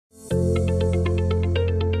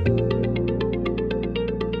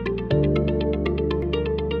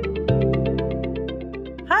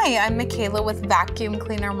Hi, I'm Michaela with Vacuum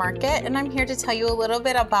Cleaner Market, and I'm here to tell you a little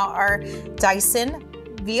bit about our Dyson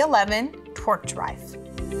V11 torque drive.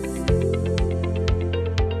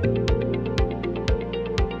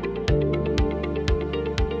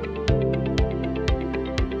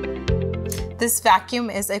 This vacuum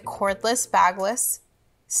is a cordless, bagless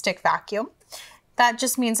stick vacuum. That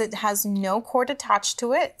just means it has no cord attached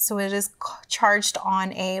to it, so it is charged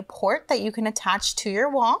on a port that you can attach to your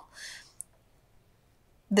wall.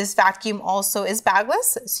 This vacuum also is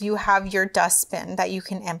bagless, so you have your dustbin that you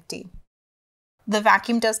can empty. The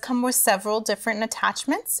vacuum does come with several different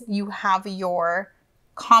attachments. You have your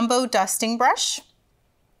combo dusting brush.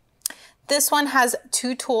 This one has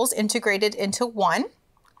two tools integrated into one.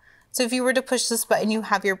 So if you were to push this button, you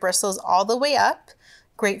have your bristles all the way up.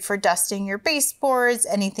 Great for dusting your baseboards,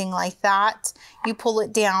 anything like that. You pull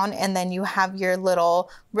it down and then you have your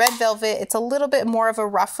little red velvet. It's a little bit more of a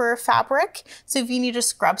rougher fabric. So if you need to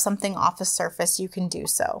scrub something off a surface, you can do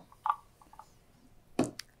so.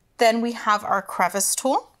 Then we have our crevice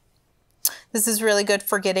tool. This is really good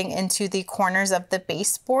for getting into the corners of the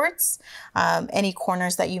baseboards. Any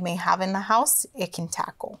corners that you may have in the house, it can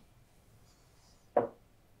tackle.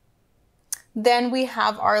 Then we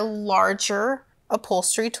have our larger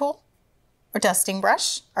upholstery tool or dusting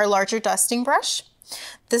brush, our larger dusting brush.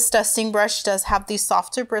 This dusting brush does have these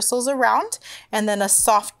softer bristles around and then a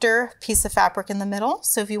softer piece of fabric in the middle.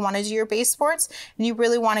 So if you want to do your baseboards and you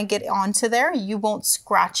really want to get onto there, you won't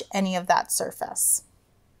scratch any of that surface.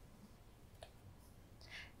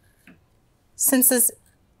 Since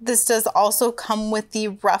this does also come with the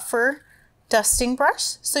rougher dusting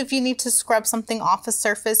brush, so if you need to scrub something off a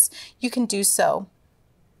surface, you can do so.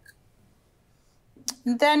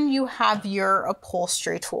 Then you have your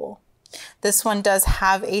upholstery tool. This one does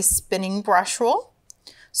have a spinning brush roll.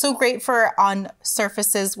 So great for on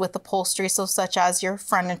surfaces with upholstery, so such as your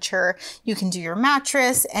furniture. You can do your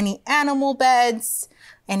mattress, any animal beds,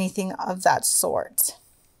 anything of that sort.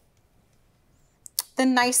 The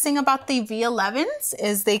nice thing about the V11s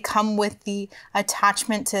is they come with the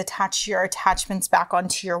attachment to attach your attachments back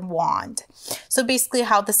onto your wand. So basically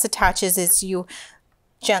how this attaches is you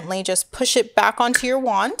gently just push it back onto your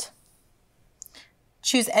wand.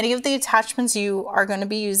 Choose any of the attachments you are going to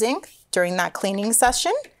be using during that cleaning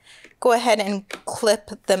session. Go ahead and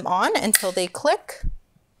clip them on until they click.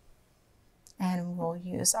 And we'll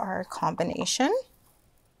use our combination.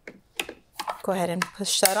 Go ahead and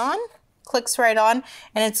push that on. Clicks right on,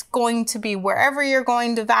 and it's going to be wherever you're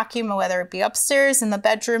going to vacuum, whether it be upstairs in the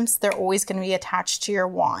bedrooms, they're always going to be attached to your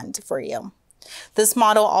wand for you. This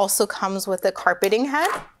model also comes with a carpeting head.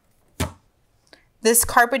 This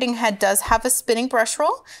carpeting head does have a spinning brush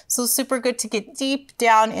roll, so super good to get deep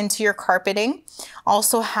down into your carpeting.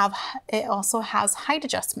 It also has height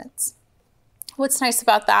adjustments. What's nice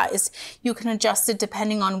about that is you can adjust it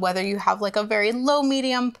depending on whether you have like a very low,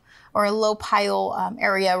 medium, or a low pile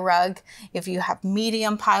area rug. If you have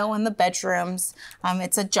medium pile in the bedrooms,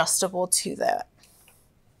 it's adjustable to that.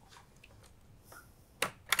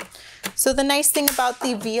 So the nice thing about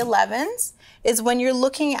the V11s is when you're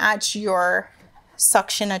looking at your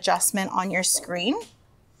suction adjustment on your screen,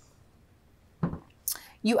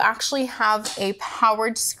 you actually have a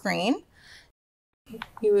powered screen.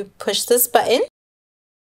 You would push this button.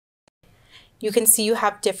 You can see you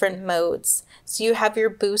have different modes. So you have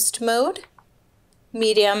your boost mode,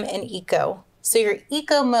 medium, and eco. So your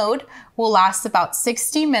eco mode will last about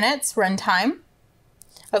 60 minutes runtime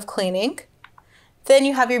of cleaning. Then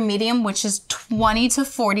you have your medium, which is 20 to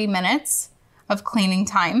 40 minutes of cleaning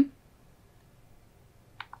time.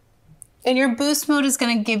 And your boost mode is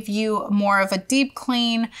going to give you more of a deep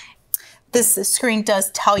clean. This screen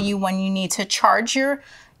does tell you when you need to charge your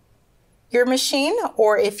machine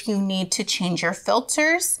or if you need to change your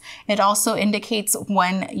filters. It also indicates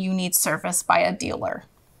when you need service by a dealer.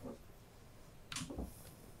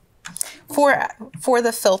 For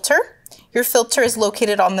the filter, your filter is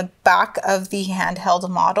located on the back of the handheld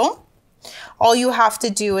model. All you have to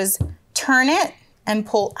do is turn it and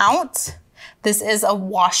pull out. This is a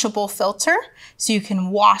washable filter, so you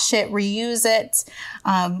can wash it, reuse it.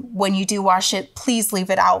 When you do wash it, please leave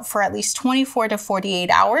it out for at least 24 to 48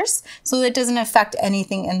 hours so that it doesn't affect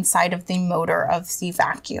anything inside of the motor of the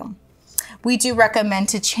vacuum. We do recommend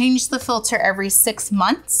to change the filter every 6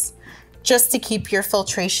 months just to keep your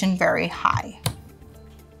filtration very high.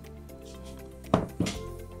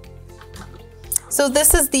 So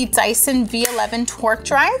this is the Dyson V11 torque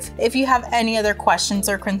drive. If you have any other questions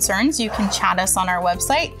or concerns, you can chat us on our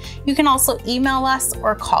website. You can also email us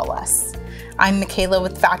or call us. I'm Michaela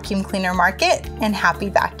with Vacuum Cleaner Market, and happy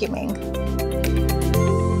vacuuming.